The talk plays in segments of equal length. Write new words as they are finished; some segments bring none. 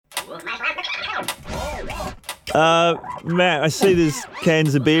Matt, I see there's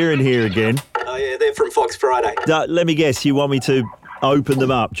cans of beer in here again. Oh, yeah, they're from Fox Friday. Let me guess, you want me to open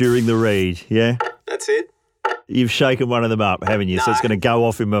them up during the read, yeah? That's it. You've shaken one of them up, haven't you? No. So it's going to go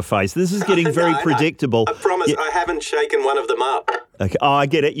off in my face. This is getting very predictable. I promise I haven't shaken one of them up. Okay. Oh, I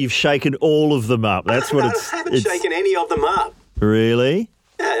get it. You've shaken all of them up. That's what I haven't shaken any of them up. Really?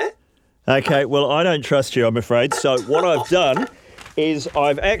 Yeah. Okay, well, I don't trust you, I'm afraid. So what I've done is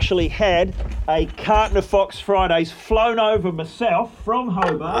I've actually had a carton of Fox Fridays flown over myself from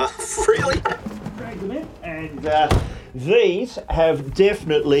Hobart. Really? And these have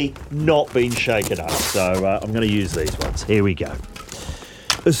definitely not been shaken up. So I'm going to use these ones. Here we go.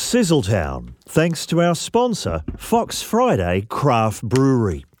 Sizzletown, thanks to our sponsor, Fox Friday Craft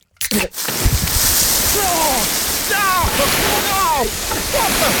Brewery.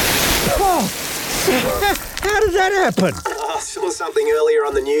 How did that happen? I saw something earlier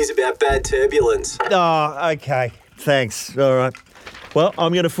on the news about bad turbulence. Oh, okay. Thanks. All right. Well,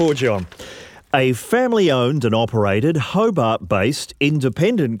 I'm going to forge on. A family-owned and operated Hobart-based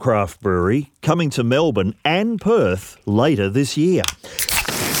independent craft brewery coming to Melbourne and Perth later this year.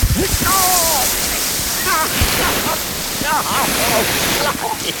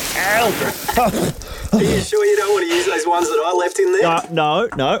 Are you sure you don't want to use those ones that I left in there? No,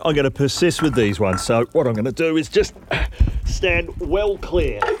 I'm going to persist with these ones. So what I'm going to do is just stand well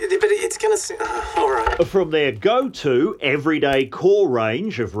clear. But it's going to... all right. From their go-to everyday core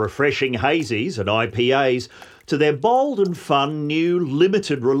range of refreshing hazies and IPAs to their bold and fun new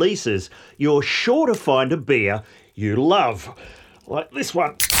limited releases, you're sure to find a beer you love. Like this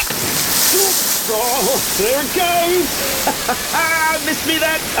one. Oh, there it goes! Missed me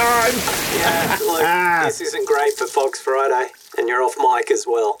that time! Yeah, look, this isn't great for Fox Friday, and you're off mic as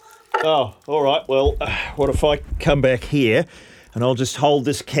well. Oh, all right. Well, what if I come back here and I'll just hold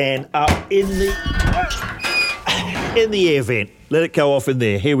this can up in the air vent. Let it go off in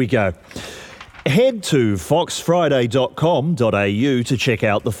there. Here we go. Head to foxfriday.com.au to check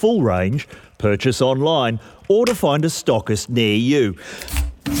out the full range, purchase online, or to find a stockist near you.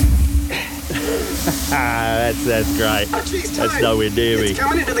 That's great. Oh, geez, that's nowhere near me. It's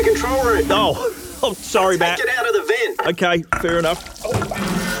coming into the control room. Oh, sorry, Matt. Take it out of the vent. Okay, fair enough.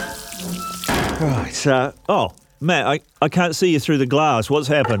 Right, Matt, I can't see you through the glass. What's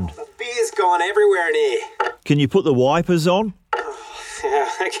happened? The beer's gone everywhere in here. Can you put the wipers on? Yeah,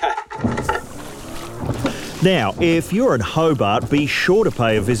 okay. Now, if you're in Hobart, be sure to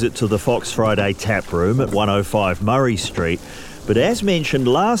pay a visit to the Fox Friday tap room at 105 Murray Street. But as mentioned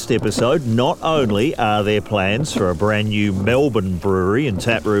last episode, not only are there plans for a brand new Melbourne brewery and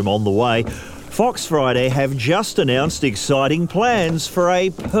tap room on the way, Fox Friday have just announced exciting plans for a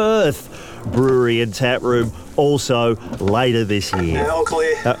Perth brewery and tap room also later this year. Yeah, all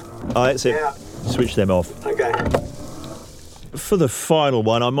clear. That's it. Yeah. Switch them off. Okay. For the final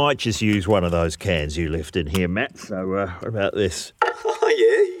one, I might just use one of those cans you left in here, Matt. So, what about this? Oh,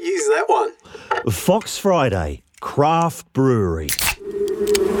 yeah, use that one. Fox Friday Craft Brewery.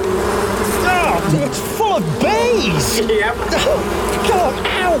 Oh, it's full of bees! Yep. Oh, God,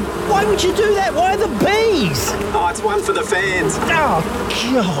 ow! Why would you do that? Why the bees? Oh, it's one for the fans. Oh,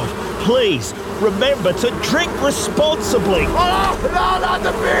 God, please, remember to drink responsibly. Oh, no, not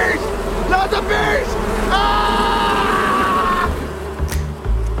the bees! Not the bees! Ah!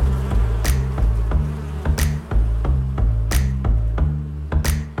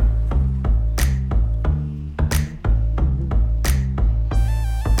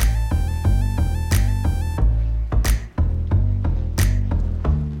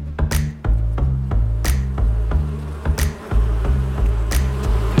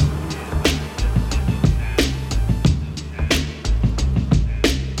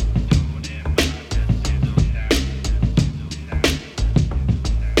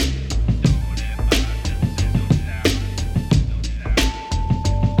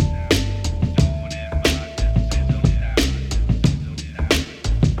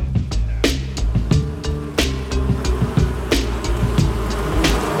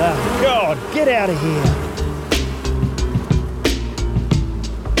 Get out of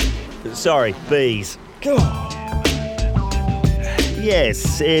here. Sorry, bees. God.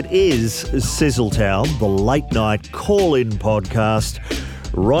 Yes, it is Sizzletown, the late night call-in podcast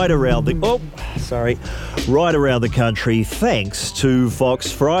right around the country, thanks to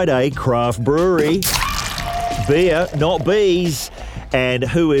Fox Friday Craft Brewery. Beer, not bees. And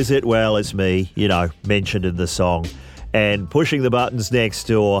who is it? Well, it's me, mentioned in the song. And pushing the buttons next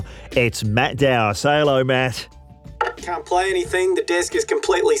door, it's Matt Dower. Say hello, Matt. Can't play anything. The desk is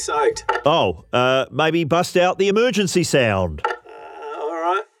completely soaked. Oh, maybe bust out the emergency sound. All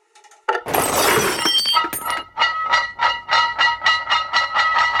right.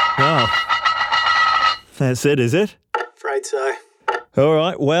 That's it, is it? Afraid so. All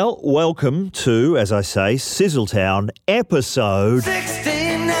right, well, welcome to, as I say, Sizzletown episode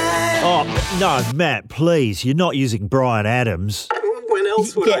 69. Oh, no, Matt, please, you're not using Bryan Adams. When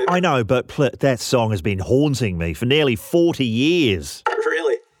else would Yeah, I? I know, but that song has been haunting me for nearly 40 years.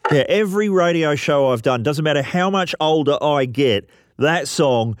 Really? Yeah, every radio show I've done, doesn't matter how much older I get, that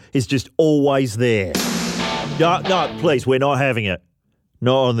song is just always there. No, please, we're not having it.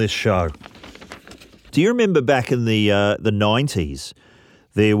 Not on this show. Do you remember back in the 90s,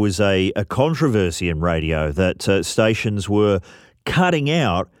 there was a controversy in radio that stations were cutting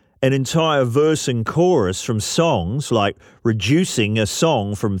out an entire verse and chorus from songs, like reducing a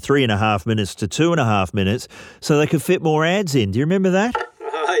song from 3.5 minutes to 2.5 minutes so they could fit more ads in. Do you remember that?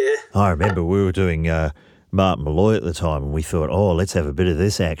 Oh, yeah. I remember we were doing Martin Malloy at the time, and we thought, let's have a bit of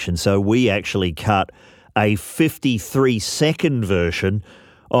this action. So we actually cut a 53-second version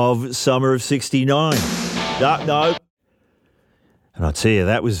of Summer of 69. No. And I tell you,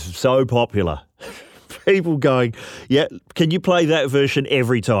 that was so popular. People going, yeah, can you play that version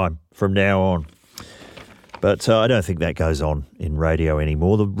every time from now on? But I don't think that goes on in radio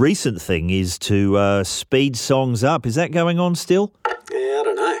anymore. The recent thing is to speed songs up. Is that going on still? Yeah, I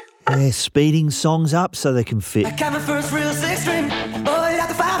don't know. Yeah, speeding songs up so they can fit. I got my first real six string. Boy, out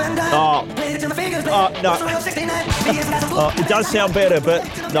the 5 and dime. Oh. Played it till my fingers bled. Oh, no. It's a real 69. It does sound better, but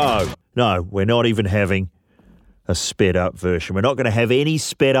no, we're not even having a sped up version. We're not going to have any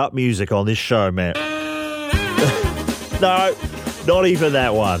sped up music on this show, Matt. No, not even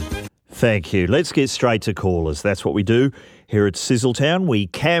that one. Thank you. Let's get straight to callers. That's what we do here at Sizzletown. We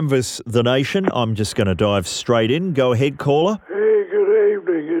canvass the nation. I'm just going to dive straight in. Go ahead, caller. Hey, good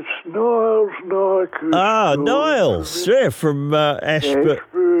evening. It's Niles Nykus. Niles. Yeah, from Ashburn.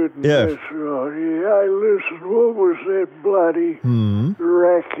 Ashburn, Yeah. that's right. Yeah, hey, listen, what was that bloody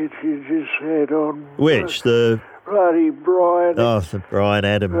racket you just had on? Which? The Bloody Bryan. the Bryan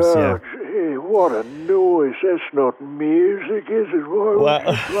Adams, yeah. Gee, what a noise. That's not music, is it? Why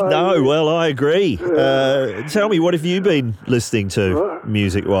would you play No, that? well, I agree. Tell me, what have you been listening to,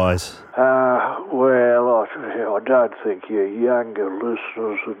 music-wise? Well, I don't think your younger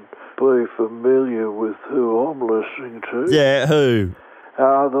listeners would be familiar with who I'm listening to. Yeah, who?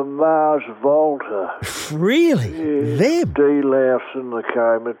 The Mars Volta. Really? Them? D-Louse and the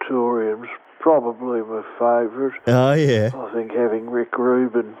Comatoriums. Probably my favourite. Oh, yeah. I think having Rick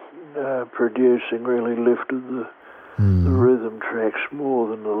Rubin producing really lifted the rhythm tracks more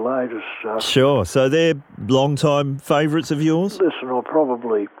than the latest stuff. Sure. So they're long-time favourites of yours? Listen, I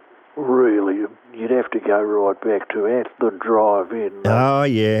probably really, you'd have to go right back to At the Drive-In. Oh,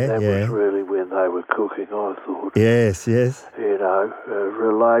 yeah, That yeah. was really when they were cooking, I thought. Yes. You know, a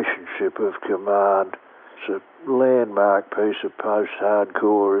relationship of command. It's a landmark piece of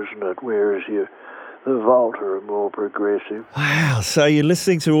post-hardcore, isn't it? Whereas the Volta are more progressive. Wow, so you're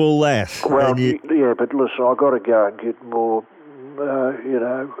listening to all that? Well, and you- yeah, but listen, I've got to go and get more,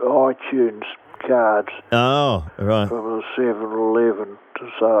 iTunes cards Oh, right. from the 7-Eleven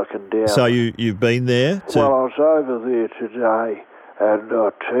so I can download. So you've been there? Well, I was over there today, and I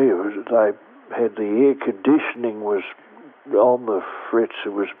tell you, they had the air conditioning was on the fritz. It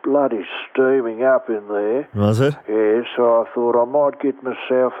was bloody steaming up in there. Was it? Yeah, so I thought I might get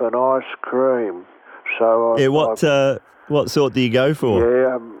myself an ice cream. So Yeah, what sort do you go for?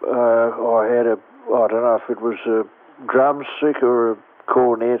 Yeah, I had I don't know if it was a drumstick or a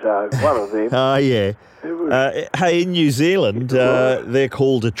cornetto, one of them. Oh, yeah. It was Hey, in New Zealand, they're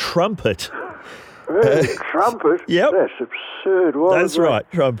called a trumpet. really, trumpet. Yep. That's absurd. What That's is that?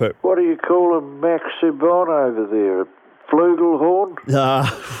 right, trumpet. What do you call a maxibon over there? A flugelhorn?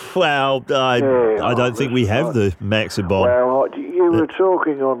 Well, I don't think we have the Maxibon. Well, you were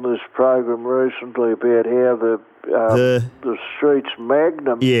talking on this program recently about how the Streets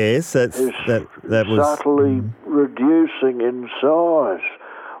Magnum Yes, that was... subtly reducing in size.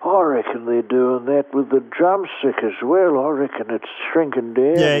 I reckon they're doing that with the drumstick as well. I reckon it's shrinking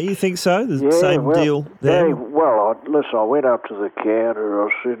down. Yeah, you think so? The same well, deal there? Yeah, well, listen, I went up to the counter. I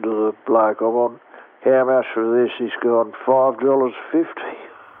said to the bloke, I want, how much for this? He's gone $5.50.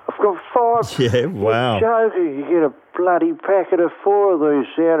 I've got five. Yeah, wow. You're joking. You get a bloody packet of 4 of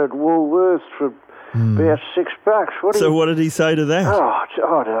these out at Woolworths for about $6. So what did he say to that? Oh,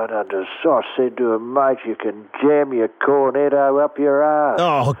 I don't understand. I said to him, mate, you can jam your cornetto up your ass.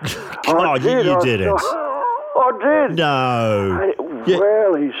 Oh, God, you didn't. I did. No. Yeah.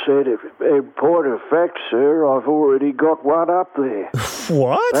 Well, he said, in point of fact, sir, I've already got one up there.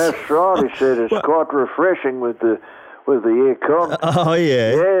 What? That's right, he said. It's quite refreshing with the aircon. Oh,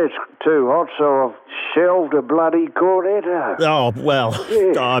 yeah. Yeah, it's too hot, so I've shelved a bloody cornetto. Oh, well,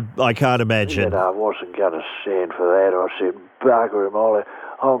 Yeah. I can't imagine. I wasn't going to stand for that. I said, bugger him,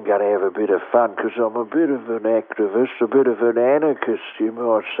 I'm going to have a bit of fun because I'm a bit of an activist, a bit of an anarchist, you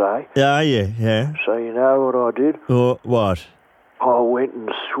might say. Yeah. So you know what I did? Or what? I went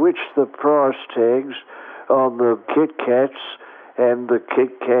and switched the price tags on the Kit Kats and the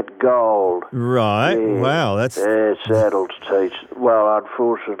Kit Kat Gold. Right. Yeah. Wow, that's... It's adults teach. Well,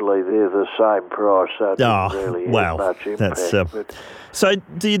 unfortunately, they're the same price, so it doesn't really have much impact. But, so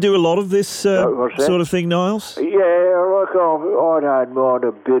do you do a lot of this what's that? sort of thing, Niles? yeah, look, I don't mind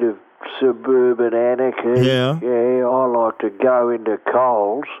a bit of suburban anarchy. Yeah. Yeah, I like to go into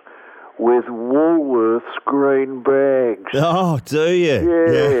Coles with Woolworths green bags. Oh, do you?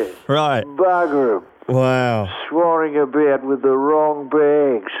 Yeah. Right. Bugger 'em. Wow. Swanning about with the wrong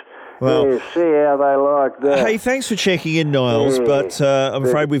bags. Well- yeah, see how they like that. Hey, thanks for checking in, Niles, Yeah. but I'm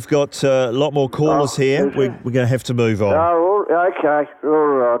afraid we've got a lot more callers here. is We're it? going to have to move on. Oh, okay. All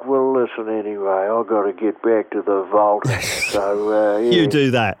right. Well, listen, anyway, I've got to get back to the vault. So, yeah. You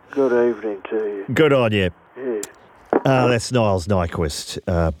do that. Good evening to you. Good on you. Yeah. That's Niles Nyquist,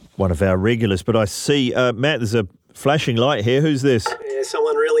 one of our regulars. But I see, Matt, there's a flashing light here. Who's this? Yeah,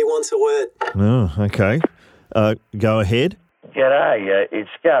 someone really wants a word. Oh, okay. Go ahead. G'day, it's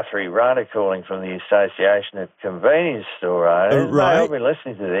Guthrie Runner calling from the Association of Convenience Store Owners. Right. Mate, I've been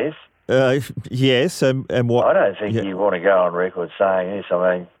listening to this. Yes, and what? I don't think you want to go on record saying this.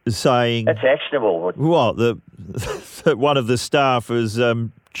 I mean, Saying that's actionable. what? That one of the staff is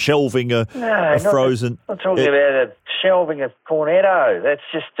shelving a frozen... I'm talking about a shelving of cornetto. That's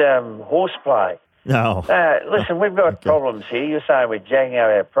just horseplay. No. Listen, we've got problems here. You're saying we're jacking up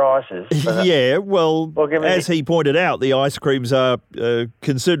our prices. But, Yeah, well, give me as he pointed out, the ice creams are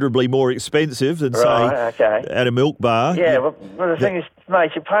considerably more expensive than, Right, say, okay. at a milk bar. Yeah, but the thing is,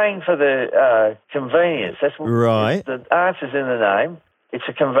 mate, you're paying for the convenience. That's what Right. The answer's in the name. It's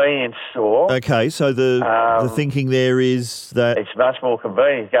a convenience store. Okay, so the thinking there is that... It's much more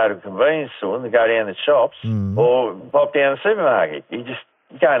convenient to go to a convenience store than to go down the shops or pop down the supermarket. You just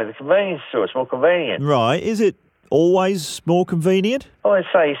go to the convenience store. It's more convenient. Right, is it always more convenient? Well, let's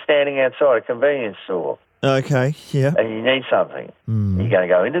say you're standing outside a convenience store Okay, yeah. and you need something. You're going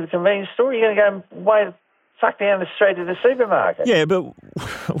to go into the convenience store or you're going to go way fuck down the street to the supermarket? Yeah, but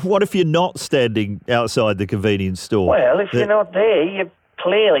what if you're not standing outside the convenience store? Well, if you're not there, you're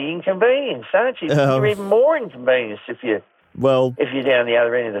clearly inconvenienced, aren't you? You're even more inconvenienced if you're down the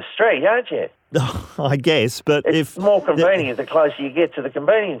other end of the street, aren't you? I guess, but It's more convenient the closer you get to the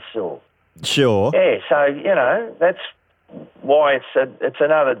convenience store. Sure. Yeah, so, that's why it's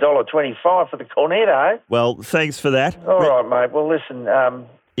another $1.25 for the cornetto. Well, thanks for that. All right, mate. Well, listen,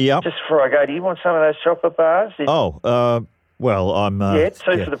 Yep. just before I go, do you want some of those chocolate bars? Well, I'm...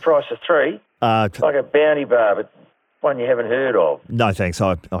 two for the price of three. Like a bounty bar, but one you haven't heard of. No, thanks.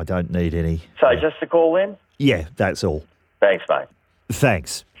 I don't need any. So just a call then? Yeah, that's all. Thanks, mate.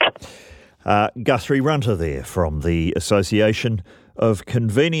 Thanks. Guthrie Runter there from the Association of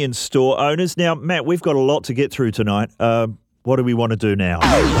Convenience Store Owners. Now, Matt, we've got a lot to get through tonight. What do we want to do now?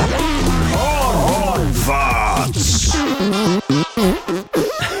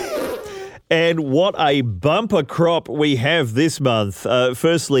 And what a bumper crop we have this month.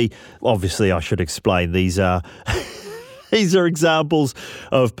 Firstly, obviously, I should explain these are... These are examples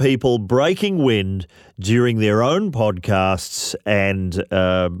of people breaking wind during their own podcasts and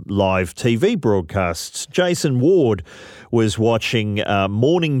live TV broadcasts. Jason Ward was watching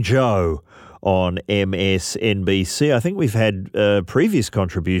Morning Joe on MSNBC. I think we've had previous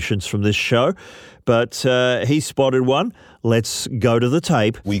contributions from this show, but he spotted one. Let's go to the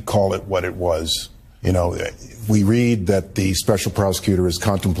tape. We call it what it was. You know, we read that the special prosecutor is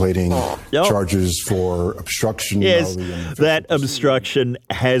contemplating charges for obstruction. Yes, that obstruction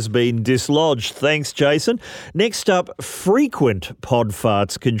has been dislodged. Thanks, Jason. Next up, frequent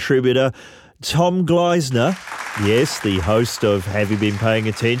Podfarts contributor Tom Gleisner. Yes, the host of Have You Been Paying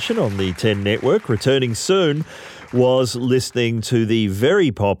Attention on the 10 Network, returning soon, was listening to the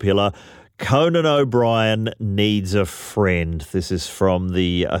very popular Conan O'Brien Needs a Friend. This is from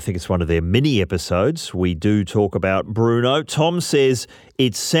I think it's one of their mini episodes. We do talk about Bruno. Tom says,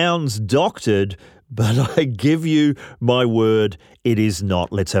 it sounds doctored, but I give you my word, it is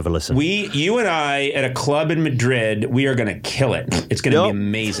not. Let's have a listen. You and I at a club in Madrid, we are going to kill it. It's going to be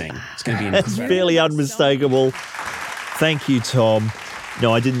amazing. It's going to be incredible. That's fairly unmistakable. Thank you, Tom.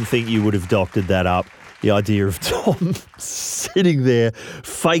 No, I didn't think you would have doctored that up. The idea of Tom sitting there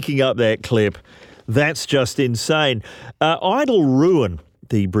faking up that clip, that's just insane. Idle Ruin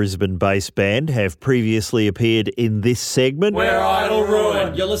the Brisbane-based band, have previously appeared in this segment. We're Idle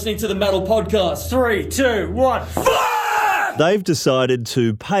Ruin. You're listening to the Metal Podcast. 3, 2, 1. Fire! They've decided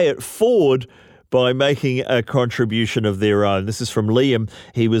to pay it forward by making a contribution of their own. This is from Liam.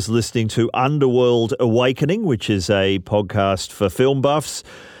 He was listening to Underworld Awakening, which is a podcast for film buffs.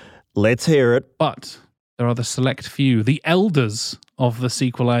 Let's hear it. But there are the select few, the elders of the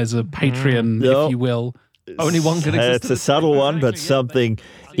Sequelizer Patreon, if you will. Only one can exist. It's a subtle one, but something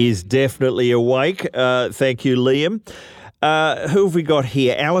is definitely awake. Thank you, Liam. Who have we got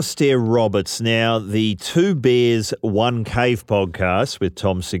here? Alistair Roberts. Now, the Two Bears, One Cave podcast with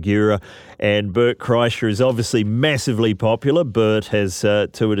Tom Segura and Bert Kreischer is obviously massively popular. Bert has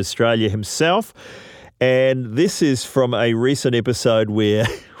toured Australia himself. And this is from a recent episode where,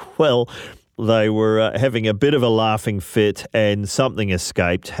 well, they were having a bit of a laughing fit and something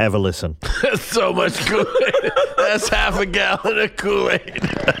escaped. Have a listen. That's so much Kool-Aid. That's half a gallon of Kool-Aid.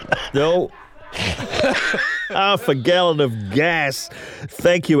 No. Half a gallon of gas.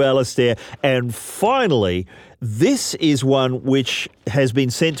 Thank you, Alistair. And finally, this is one which has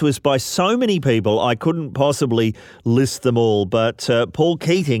been sent to us by so many people, I couldn't possibly list them all. But Paul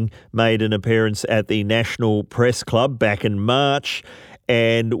Keating made an appearance at the National Press Club back in March,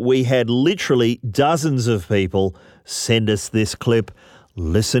 and we had literally dozens of people send us this clip.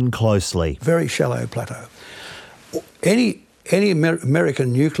 Listen closely. Very shallow plateau. Any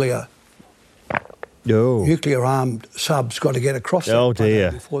American nuclear armed sub's got to get across that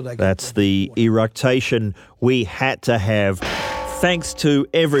plateau before they get. That's the eructation we had to have. Thanks to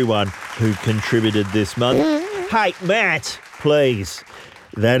everyone who contributed this month. Hey, Matt, please.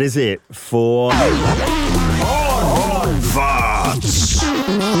 That is it for Farts.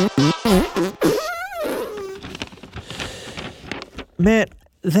 Matt,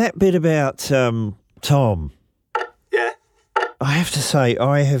 that bit about Tom. Yeah. I have to say,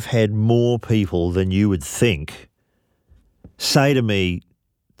 I have had more people than you would think say to me,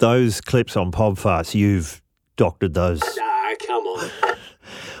 those clips on Podfarts, you've doctored those. Nah, come on.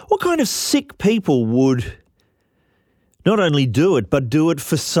 What kind of sick people would not only do it, but do it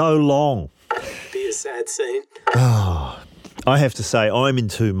for so long? Be a sad scene. Oh, I have to say, I'm in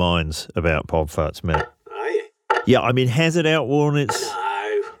two minds about Podfarts, Matt. Are you? Yeah, I mean, has it outworn its...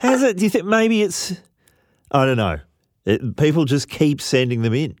 No. Has it? Do you think maybe it's... I don't know. People just keep sending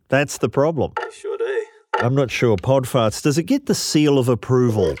them in. That's the problem. I sure do. I'm not sure. Podfarts, does it get the seal of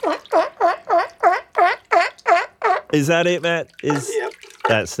approval? Is that it, Matt? Yep.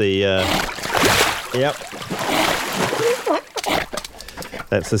 That's the... Yep.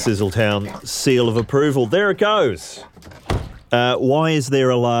 That's the Sizzletown seal of approval. There it goes. Why is there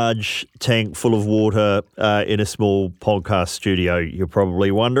a large tank full of water in a small podcast studio, you're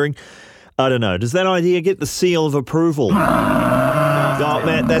probably wondering? I don't know. Does that idea get the seal of approval? Oh,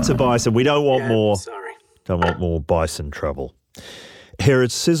 Matt, that's a bison. We don't want more. Sorry. Don't want more bison trouble. Here at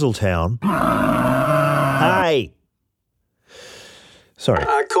Sizzletown. Hey. Sorry.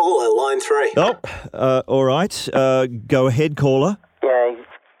 Caller, line 3. Oh, all right. Go ahead, caller. Yeah,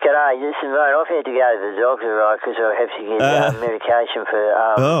 g'day. Listen, mate, I've had to go to the doctor, right, because I have to get medication for...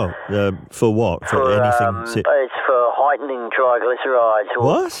 for what? For anything? It's for heightening triglycerides. Or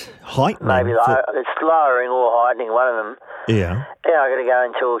what? Heightening? Maybe it's lowering or heightening, one of them. Yeah. Yeah, I got to go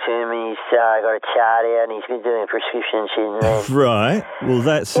and talk to him, and he's got a chart out, and he's been doing prescription shit. And then, right. Well,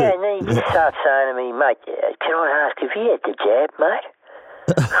 that's... Yeah, and then he just starts saying to me, mate, can I ask if you had the jab, mate?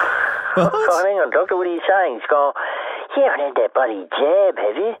 What? Oh, hang on, doctor, what are you saying? He's gone, you haven't had that bloody jab,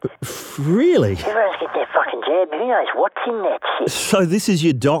 have you? Really? Everyone's get that fucking jab. Who knows what's in that shit? So this is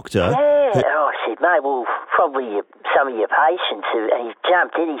your doctor? Yeah. And I said, mate, well, probably some of your patients. And he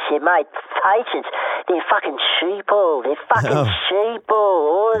jumped in. He said, mate, patients, they're fucking sheeple. They're fucking sheeple.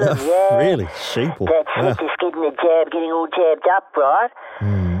 All of them, yeah. Really? Sheeple? That's it, just getting the jab, getting all jabbed up, right?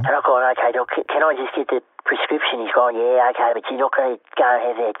 And I've gone, okay, doc, can I just get the prescription? He's gone, yeah, okay, but you're not going to go and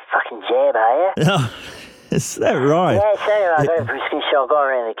have that fucking jab, are you? Oh, is that right? Yeah, so anyway, I got a prescription. I've gone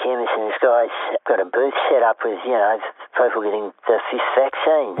around the chemist and this guy's got a booth set up with, people getting the 5th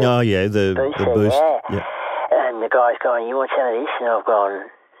vaccine. Oh, yeah, the boost. Yeah. And the guy's going, you want some of this? And I've gone,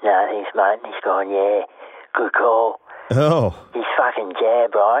 no, thanks, mate. And he's gone, yeah, good call. Oh. This fucking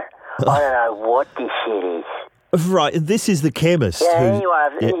jab, right? I don't know what this shit is. Right, this is the chemist. Yeah, anyway,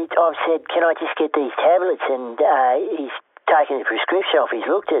 I've said, can I just get these tablets? And he's taken the prescription off. He's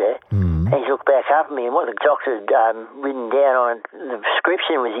looked at it. And he's looked back up at me. And what the doctor had written down on the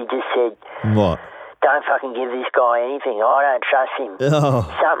prescription was he just said, what? Don't fucking give this guy anything. I don't trust him. Oh.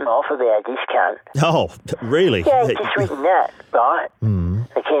 Something off about this cunt. Oh, really? Yeah, he's just written that, right?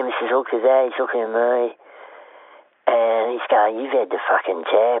 The chemist has looked at that. He's looking at me. And he's going, "You've had the fucking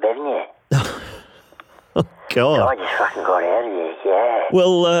jab, haven't you?" Oh, God. So I just fucking got out of there, yeah.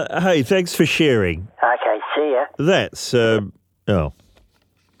 Well, hey, thanks for sharing. Okay, see ya. That's,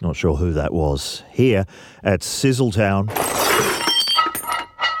 not sure who that was. Here at Sizzletown.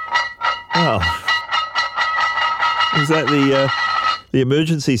 Oh. Is that the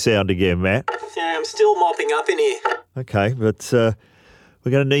emergency sound again, Matt? Yeah, I'm still mopping up in here. Okay, but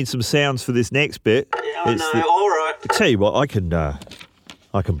we're going to need some sounds for this next bit. Yeah, I know. All right. I tell you what, I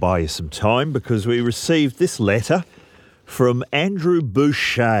can buy you some time because we received this letter from Andrew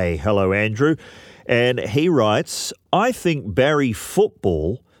Boucher. Hello, Andrew. And he writes, I think Barry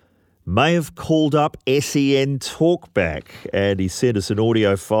Football may have called up SEN Talkback. And he sent us an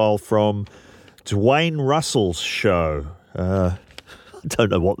audio file from Dwayne Russell's show. I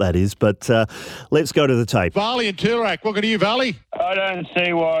don't know what that is, but let's go to the tape. Varley and Toorak, looking at you, Varley. I don't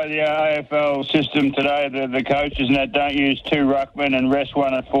see why the AFL system today, the coaches and that, don't use two ruckmen and rest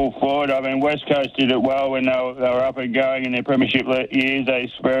one at full forward. I mean, West Coast did it well when they were up and going in their premiership years. They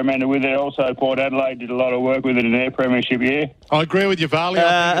experimented with it. Also, Port Adelaide did a lot of work with it in their premiership year. I agree with you, Varley.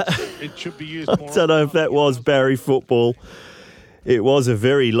 I think it should be used more. I don't know if that was Barry Football. It was a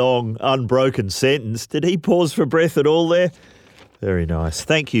very long, unbroken sentence. Did he pause for breath at all there? Very nice.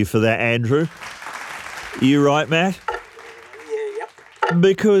 Thank you for that, Andrew. You right, Matt? Yeah, yep.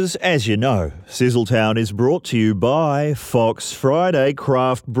 Because, as you know, Sizzletown is brought to you by Fox Friday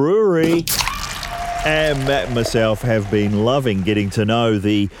Craft Brewery. And Matt and myself have been loving getting to know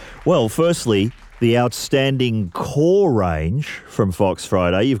firstly, the outstanding core range from Fox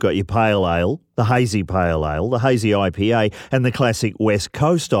Friday. You've got your pale ale, the hazy pale ale, the hazy IPA, and the classic West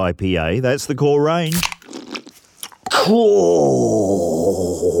Coast IPA. That's the core range.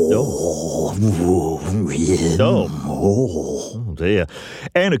 Oh dear.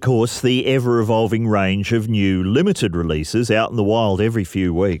 And of course, the ever-evolving range of new limited releases out in the wild every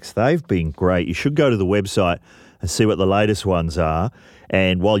few weeks. They've been great. You should go to the website and see what the latest ones are.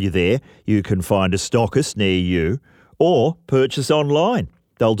 And while you're there, you can find a stockist near you or purchase online.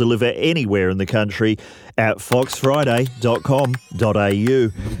 They'll deliver anywhere in the country at foxfriday.com.au.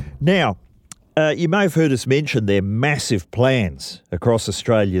 Now, you may have heard us mention their massive plans across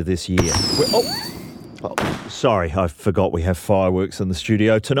Australia this year. Sorry, I forgot we have fireworks in the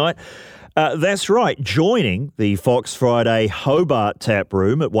studio tonight. That's right, joining the Fox Friday Hobart Tap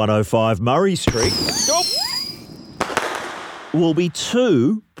Room at 105 Murray Street will be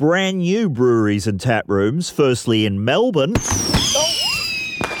two brand new breweries and tap rooms, firstly in Melbourne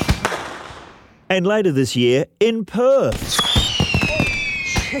and later this year in Perth.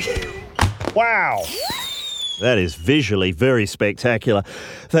 Wow. That is visually very spectacular.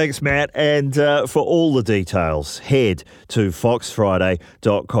 Thanks, Matt. And for all the details, head to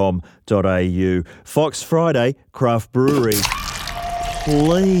foxfriday.com.au. Fox Friday Craft Brewery.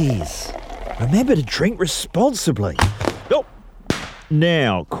 Please remember to drink responsibly. Oh.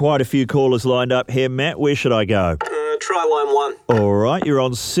 Now, quite a few callers lined up here, Matt. Where should I go? Try line one. All right, you're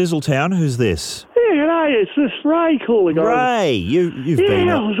on Sizzletown. Who's this? Yeah, hey, it's this Ray calling. Ray, you've been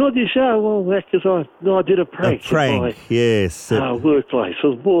I was on your show a while back because I did a prank. A prank, yes. Workplace. It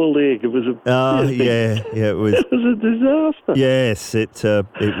was boiled egg. It was a... it was... It was a disaster. Yes, it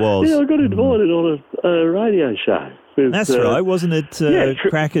was. Yeah, I got invited on a radio show. With, that's right, wasn't it?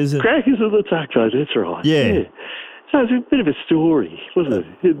 Crackers and... Crackers and the Taco, that's right. Yeah. So it was a bit of a story, wasn't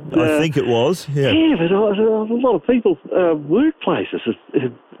it? I think it was, yeah. Yeah, but a lot of people, workplaces, have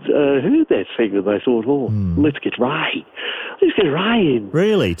heard that segment. They thought, let's get Ray. Let's get Ray in.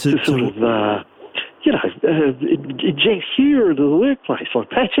 Really? To sort of, inject humour into the workplace, like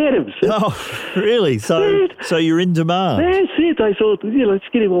Patch Adams. Oh, really? So you're in demand? That's it. They thought, let's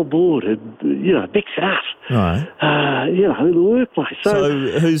get him on board and, mix it up. Right. In the workplace.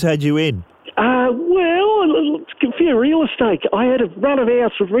 So who's had you in? A few real estate. I had a run of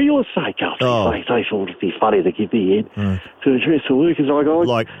house with real estate companies. They thought it'd be funny to give me in to address the workers I got.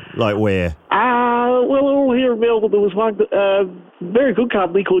 Like where? All here in Melbourne, there was one very good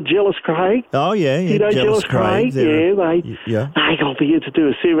company called Jealous Craig. Oh, yeah. You know Jealous Craig? They got me in to do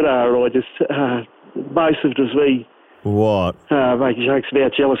a seminar, and I just, most of it was me. What? Making jokes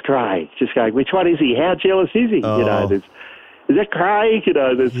about Jealous Craig. Just going, which one is he? How jealous is he? Is that Craig?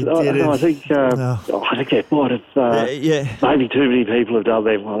 I think that might have maybe too many people have done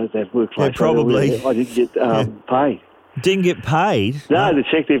that workplace. Yeah, probably. I didn't get paid. Didn't get paid? No, the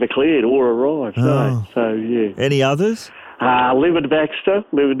check never cleared or arrived. No. So, yeah. Any others? Liv and Baxter,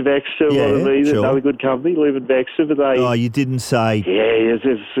 another good company, Liv and Baxter, but they... Oh, you didn't say... Yeah,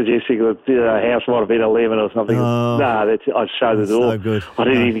 it's suggesting that the house might have been 11 or something. Oh, I'd show the door. No good. I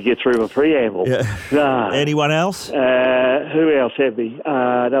didn't even get through my preamble. Yeah. No. Anyone else? Who else had me?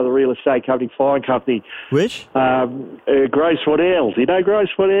 Another real estate company, fine company. Which? Grace Waddell. Do you know Grace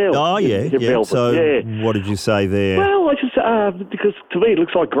Waddell? Oh, yeah. Melbourne. So yeah. what did you say there? Well, I just... because to me it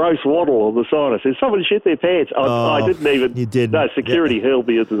looks like gross waddle on the sign. I said, somebody shit their pants. I didn't even... You didn't. No, security hurled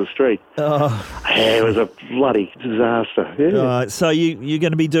me into the street. Oh. Yeah, it was a bloody disaster. Yeah. Right, so you're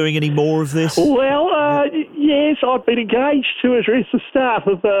going to be doing any more of this? Well, yes, I've been engaged to address the staff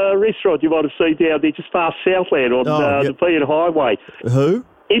of a restaurant you might have seen down there just past Southland on the Pean Highway. Who?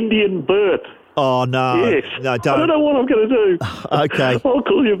 Indian Burp. Oh, no. Yes. No, don't. I don't know what I'm going to do. Okay. I'll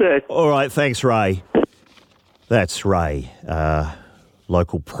call you back. All right, thanks, Ray. That's Ray,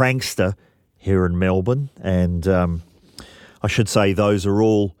 local prankster here in Melbourne. And I should say those are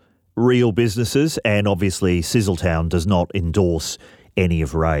all real businesses, and obviously Sizzletown does not endorse any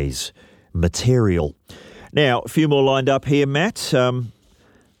of Ray's material. Now, a few more lined up here, Matt.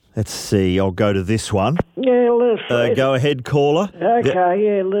 Let's see, I'll go to this one. Yeah, listen. Go ahead, caller.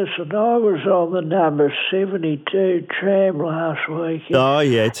 Okay, listen, I was on the number 72 tram last week. Oh,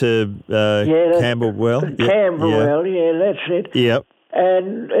 yeah, to Camberwell. Camberwell, that's it. Yep.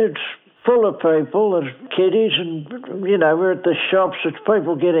 And it's full of people, there's kiddies, and, we're at the shops, it's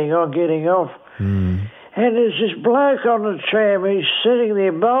people getting on, getting off. Mm. And there's this bloke on the tram, he's sitting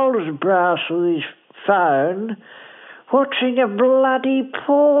there bold as brass with his phone, watching a bloody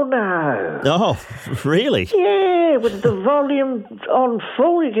porno. Oh, really? Yeah, with the volume on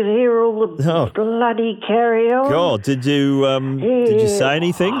full, you can hear all the bloody carry on. God, did you say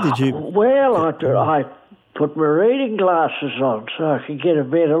anything? Did you? Well, I put my reading glasses on so I could get a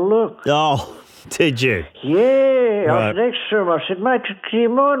better look. Oh, did you? Yeah, I was next to him. I said, mate, do you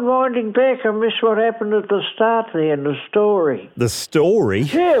mind winding back? I missed what happened at the start there in the story. The story?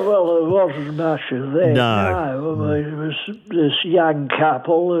 Yeah, well, there wasn't much of that. No. I mean, it was this young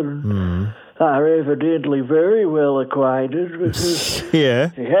couple, and they're evidently very well acquainted. Because, yeah,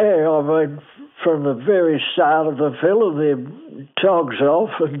 I mean, from the very start of the film, their togs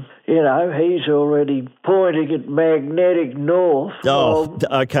off, and, he's already pointing at magnetic north. Oh,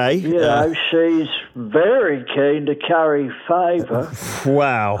 okay. She's very keen to curry favour.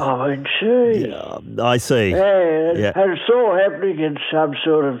 Wow. I mean, gee. Yeah, I see. And it's all happening in some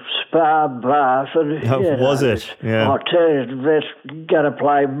sort of spa bath. And, was it? Yeah. I tell you, that's going to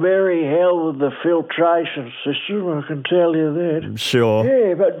play merry hell with the filtration system, I can tell you that. Sure.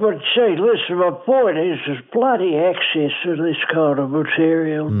 Yeah, but gee, listen, my point is there's bloody access to this kind of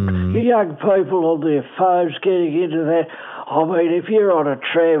material. Young people on their phones getting into that. I mean, if you're on a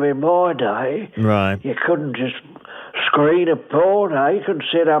tram in my day, you couldn't just screen a porno. You couldn't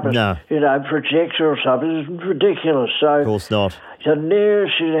set up a projector or something. It's ridiculous. So, of course not. The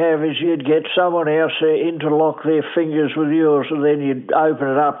nearest you'd have is you'd get someone else to interlock their fingers with yours, and then you'd open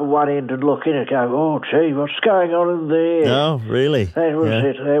it up at one end and look in and go, oh, gee, what's going on in there? Oh, really? That was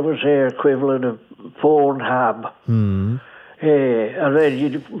it. That was their equivalent of Pornhub. Yeah, and then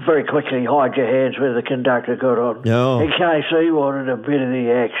you'd very quickly hide your hands where the conductor got on. Oh. In case he wanted a bit of the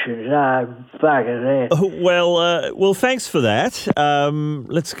action. No, bugger that. Well, thanks for that.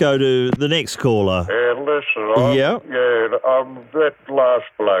 Let's go to the next caller. Listen, that last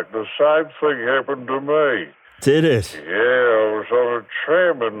bloke, the same thing happened to me. Did it? Yeah, I was on a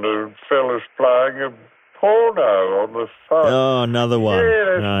tram and the fella's playing a porno on the phone. Oh, another one.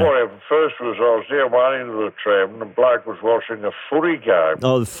 Yeah, that's what happened. First was I was down one end of the tram and the bloke was watching a footy game.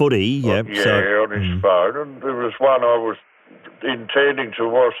 Oh, the footy, yeah. On his phone. And there was one I was intending to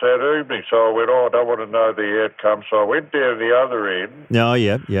watch that evening, so I went, I don't want to know the outcome, so I went down the other end. Oh,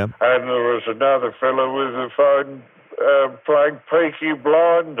 yeah. And there was another fellow with a phone playing Peaky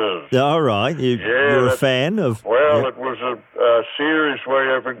Blinders. All right. You're a fan of... Well, it was a series we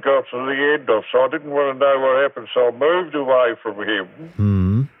haven't got to the end of, so I didn't want to know what happened, so I moved away from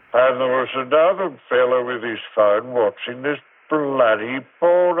him. And there was another fellow with his phone watching this bloody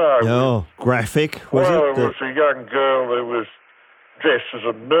porno. Oh, graphic, was it? Well, it was a young girl who was dressed as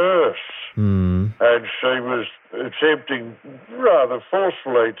a nurse. And she was attempting rather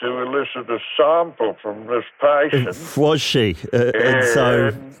forcefully to elicit a sample from this patient. Was she? And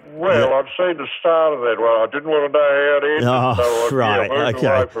so... I'd seen the start of that one. I didn't want to know how it ended, so I moved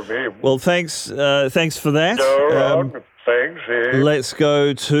away from him. Well, thanks for that. Thanks, Let's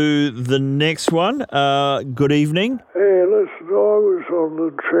go to the next one. Good evening. Hey, listen, I was on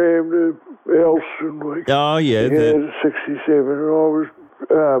the tram to Elston. Oh, yeah. 67, and I was...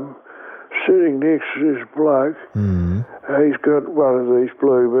 sitting next to this bloke, and He's got one of these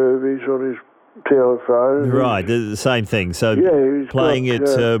blue movies on his telephone. Right, the same thing. So he's playing got,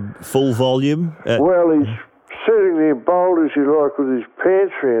 it full volume? Well, he's sitting there bold as you like with his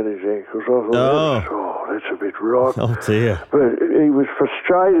pants around his ankles. I thought, that's a bit rotten. Oh, dear. But he was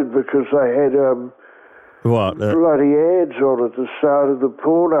frustrated because they had bloody ads on at the start of the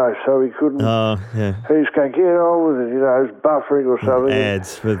porno, so he couldn't. Oh, yeah. He's going, get on with it, it's buffering or something.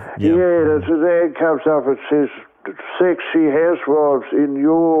 Ads. An ad comes up and says, sexy housewives in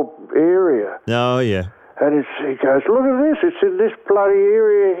your area. Oh, yeah. And he goes, look at this, it's in this bloody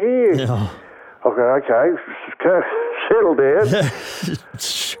area here. Oh. I go, okay, settle down.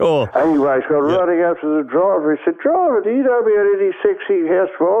 Sure. Anyway, he's gone running up to the driver. He said, driver, do you know about any sexy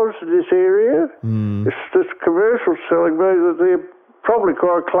housewives in this area? It's this commercial telling me that they're probably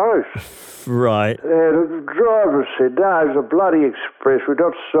quite close. Right. And the driver said, no, it's a bloody express. We're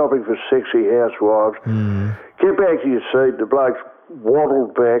not stopping for sexy housewives. Get back to your seat. The bloke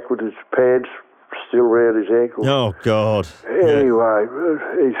waddled back with his pants still round his ankles. Oh, God. Anyway,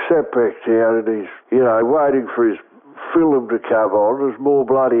 he sat back down and he's, waiting for his film to come on. There's more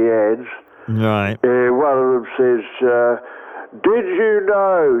bloody ads. Right. One of them says, did you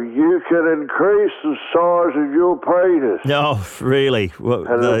know you can increase the size of your penis? No, really?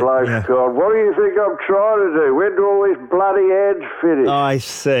 And the bloke's gone, what do you think I'm trying to do? When do all these bloody ads finish? I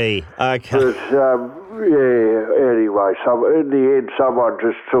see. Okay. But, anyway, in the end, someone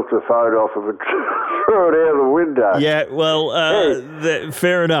just took the phone off him and threw it out the window. Yeah, well,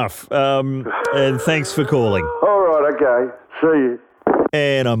 fair enough. And thanks for calling. All right, okay. See you.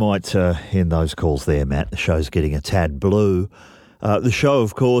 And I might end those calls there, Matt. The show's getting a tad blue. The show,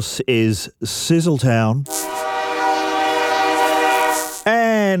 of course, is Sizzletown.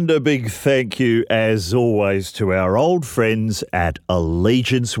 And a big thank you, as always, to our old friends at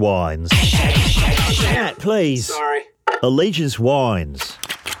Allegiance Wines. Matt, please. Sorry. Allegiance Wines.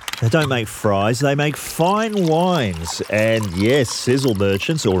 They don't make fries, they make fine wines. And yes, Sizzle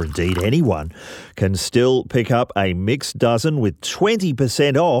merchants, or indeed anyone, can still pick up a mixed dozen with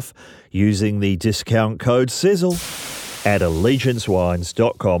 20% off using the discount code Sizzle at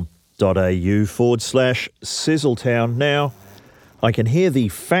allegiancewines.com.au/Sizzletown. Now, I can hear the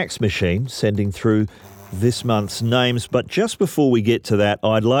fax machine sending through this month's names, but just before we get to that,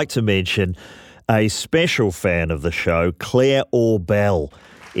 I'd like to mention a special fan of the show, Claire Orbell,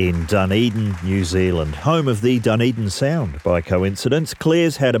 in Dunedin, New Zealand, home of the Dunedin Sound, by coincidence.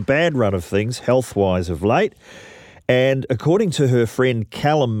 Claire's had a bad run of things health-wise of late, and according to her friend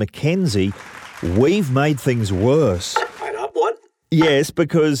Callum McKenzie, we've made things worse. Wait up, what? Yes,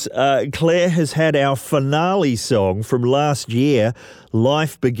 because Claire has had our finale song from last year,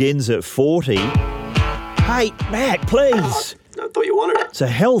 Life Begins at 40. Hey, Matt, please. I thought you wanted it. It's a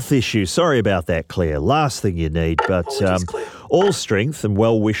health issue. Sorry about that, Claire. Last thing you need, but all strength and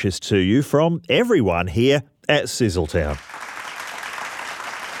well wishes to you from everyone here at Sizzletown.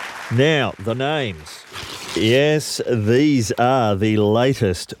 Now, the names. Yes, these are the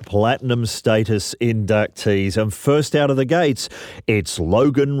latest Platinum status inductees. And first out of the gates, it's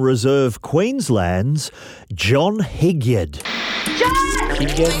Logan Reserve Queensland's John Higyard. John!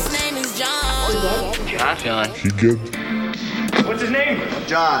 His name is John. John. Higyard. What's his name?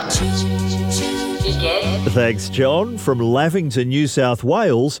 John. Thanks, John. From Lavington, New South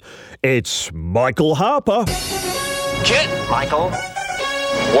Wales, it's Michael Harper. Kit. Michael.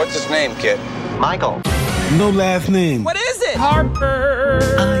 What's his name, Kit? Michael. No last name. What is it? Harper.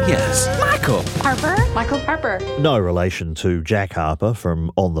 Yes. Michael. Harper? Michael Harper. No relation to Jack Harper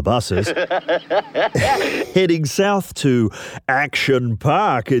from On the Buses. Heading south to Action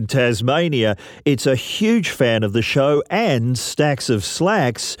Park in Tasmania, it's a huge fan of the show and stacks of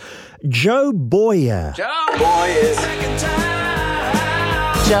slacks, Joe Boyer. Joe Boyers.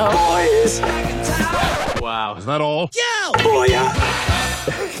 Joe Boyers. Wow. Is that all? Joe Boyer.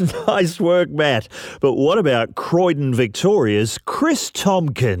 Nice work, Matt. But what about Croydon, Victoria's Chris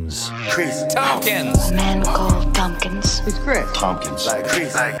Tompkins? Chris Tompkins. A man called Tompkins. Who's Chris? Tompkins. Like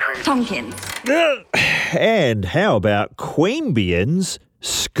Chris. Tompkins. And how about Queanbeyan's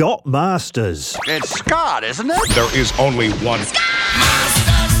Scott Masters? It's Scott, isn't it? There is only one. Scott.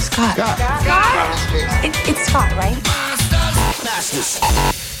 It's Scott, right?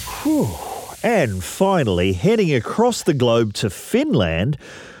 Whew. And finally, heading across the globe to Finland,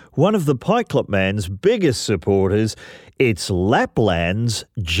 one of the Pike Club Man's biggest supporters, it's Lapland's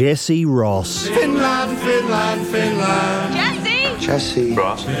Jesse Ross. Finland, Finland, Finland. Jesse.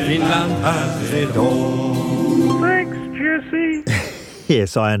 Ross. Finland has it all. Thanks, Jesse.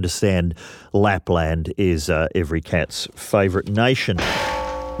 Yes, I understand Lapland is every cat's favourite nation.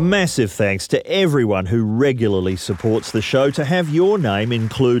 Massive thanks to everyone who regularly supports the show. To have your name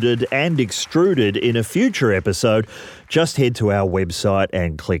included and extruded in a future episode, just head to our website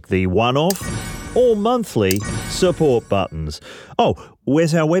and click the one-off or monthly support buttons. Oh,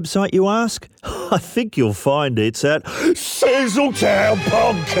 where's our website, you ask? I think you'll find it's at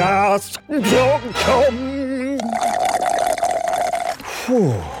sizzletownpodcast.com.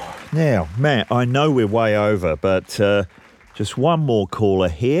 Now, Matt, I know we're way over, but just one more caller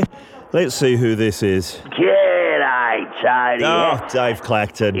here. Let's see who this is. G'day, Tony. Oh, Dave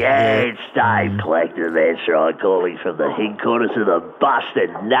Clacton. Yeah, it's Dave Clacton, that's right, calling from the headquarters of the busted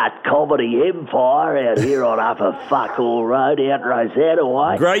nut comedy empire out here on Upper Fuckall Road out in Rosanna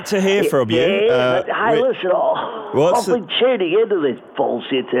Way. Great to hear from you. Yeah, but hey, listen, I've been tuning into this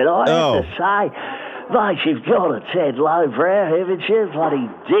bullshit tonight. I have to say, mate, you've got a tad low brow, haven't you? Bloody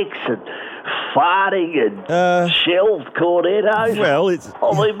dicks and farting and shelved cornettos. Well, it's...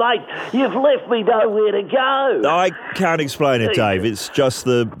 I mean, mate, you've left me nowhere to go. I can't explain it, Dave. It's just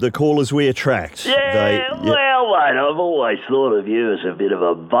the callers we attract. Well, mate, I've always thought of you as a bit of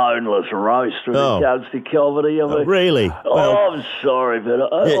a boneless roast when it comes to comedy. I mean, really? Well, I'm sorry,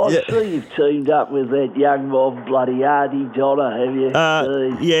 but I see you've teamed up with that young mob, bloody Auntie Donna, have you?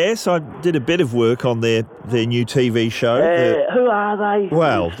 Yes, I did a bit of work on their new TV show. Who are they?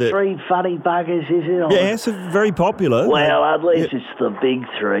 Well, three funny buggers, is it? Yes, very popular. Well, unless it's the big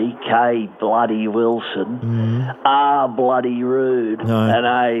three, K. Bloody Wilson, R. Bloody Rude, and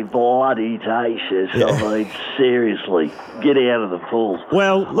A. Bloody Tacious. I mean, seriously, get out of the pool.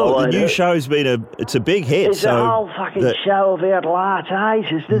 Well, look, the new show's been a big hit. It's a whole fucking show about lattes,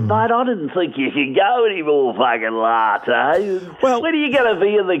 isn't it, mate? I didn't think you could go any more fucking lattes. Well, when are you going to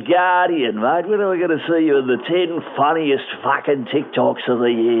be in The Guardian, mate? When are we going to see you in the 10 funniest fucking TikToks of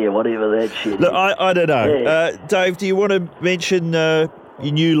the year, whatever that shit is? Look, I don't know. Yeah. Dave, do you want to mention your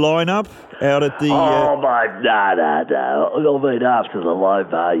new lineup out at the... Oh, mate, no. I mean, after the low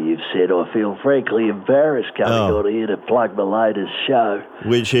bar you've said, I feel frankly embarrassed coming on here to plug my latest show.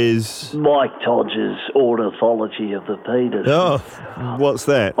 Which is? Mike Todge's Ornithology of the Penis. Oh, what's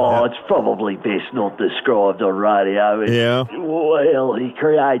that? Oh, it's probably best not described on radio. Well, he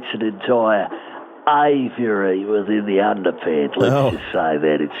creates an entire aviary within the underpants. Let's just say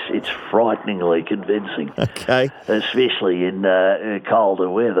that it's frighteningly convincing. Okay, especially in colder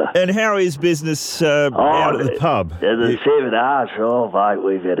weather. And how is business out at the pub? The 7 hours. Oh, mate,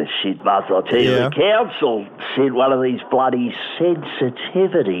 we've had a shit month. I'll tell you. The council sent one of these bloody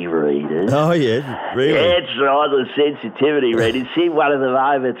sensitivity readers. Oh yeah, really? That's right. The sensitivity readers sent one of them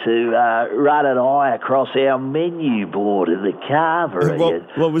over to run an eye across our menu board in the carvery.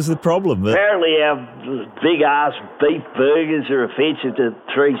 What was the problem? Apparently our big-ass beef burgers are offensive to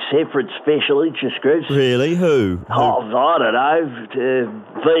 3 separate special interest groups. Really? Who? Oh, I don't know.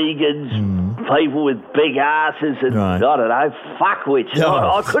 Vegans, people with big asses, and I don't know, fuckwits.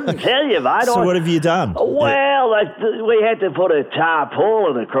 I couldn't tell you, mate. So what have you done? Well, we had to put a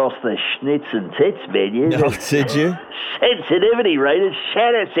tarpaulin across the schnitz and tits menu. Oh, did you? Sensitivity readers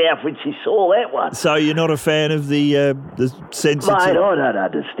shat herself when she saw that one. So you're not a fan of the sensitivity? Mate, I don't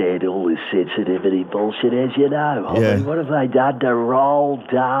understand all this sensitivity bullshit, as you know. I mean, what have they done to Roald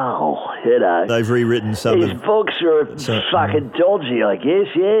Dahl, you know? They've rewritten some His books are fucking dodgy, I guess.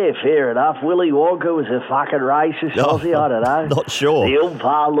 Yeah, fair enough. Willy Wonka was a fucking racist, was he? I don't know. Not sure. The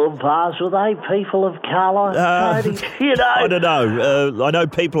Oompa Loompas, were they people of colour? You know? I don't know. I know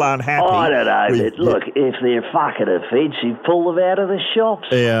people aren't happy. I don't know. But look, if they're fucking offensive, pull them out of the shops.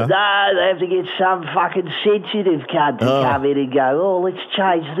 Yeah. No, they have to get some fucking sensitive cunt to come in and go, let's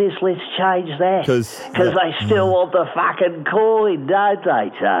change this, let's change that. Because they still want the fucking coin, don't they,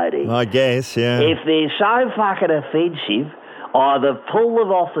 Tony? I guess, yeah. If they're so fucking offensive, either pull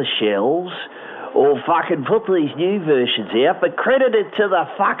them off the shelves or fucking put these new versions out, but credit it to the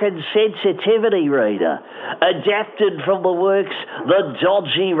fucking sensitivity reader. Adapted from the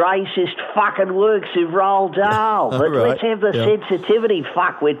dodgy, racist fucking works of Roald Dahl. But let's have the sensitivity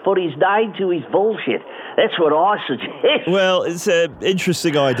fuckwit put his name to his bullshit. That's what I suggest. Well, it's an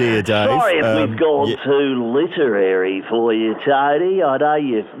interesting idea, Dave. Sorry if we've gone too literary for you, Tony. I know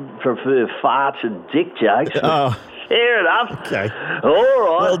you prefer farts and dick jokes. Fair enough. Okay. All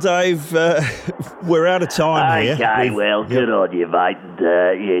right. Well, Dave, we're out of time here. Okay, well, good on you, mate. And,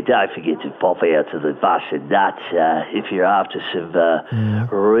 don't forget to pop out to the Bus and Nut if you're after some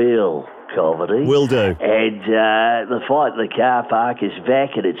real comedy. Will do. And the fight in the car park is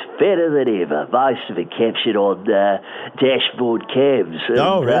back, and it's better than ever. Most of it captured on dashboard cams.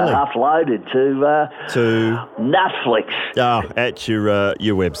 And, really? Uploaded to Netflix. At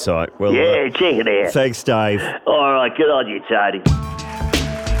your website. Well, check it out. Thanks, Dave. All right, good on you, Tony.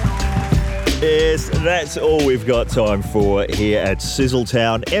 Yes, that's all we've got time for here at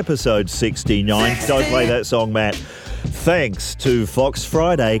Sizzletown, episode 69. Don't play that song, Matt. Thanks to Fox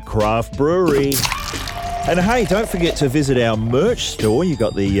Friday Craft Brewery. And hey, don't forget to visit our merch store. You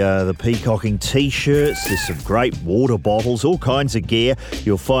got the peacocking T-shirts. There's some great water bottles, all kinds of gear.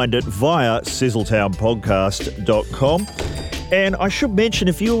 You'll find it via sizzletownpodcast.com. And I should mention,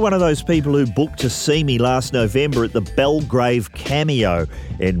 if you were one of those people who booked to see me last November at the Belgrave Cameo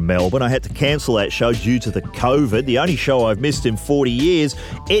in Melbourne, I had to cancel that show due to the COVID, the only show I've missed in 40 years.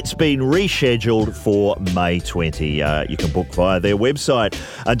 It's been rescheduled for May 20. You can book via their website.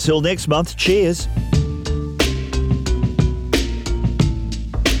 Until next month, cheers.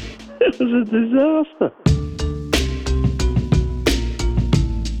 It was a disaster.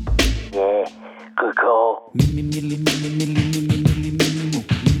 Yeah, good call.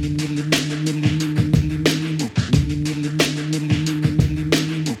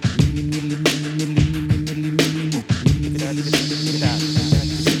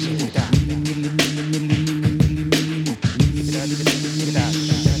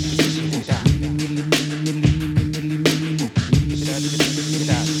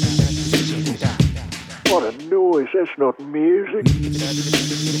 What a noise, that's not music. You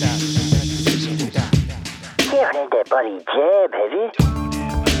haven't had that bloody jab, have you?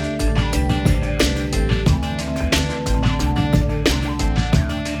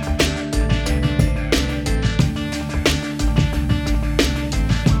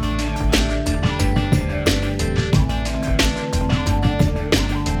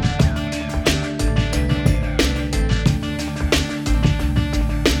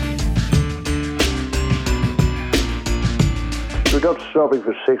 We're not stopping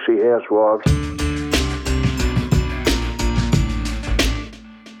for sexy housewives.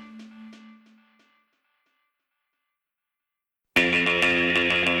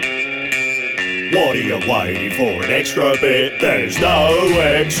 What are you waiting for? An extra bit? There's no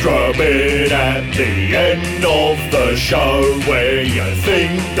extra bit at the end of the show where you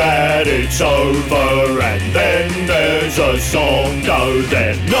think that it's over and then there's a song. No,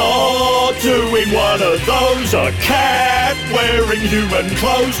 they're not doing one of those. A cat wearing human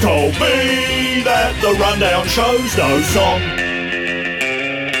clothes told me that the rundown shows no song.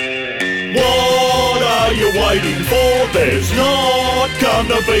 What are you waiting for? There's not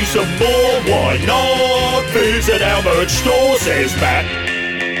gonna be some more. Why not visit our merch store, says Matt.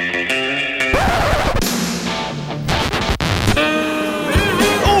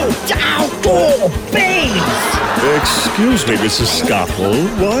 Oh, babes! Excuse me, Mrs. Scuttle.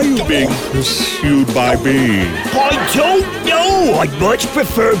 Why are you being pursued by me? I don't know. I'd much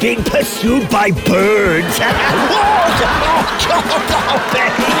prefer being pursued by birds. Oh,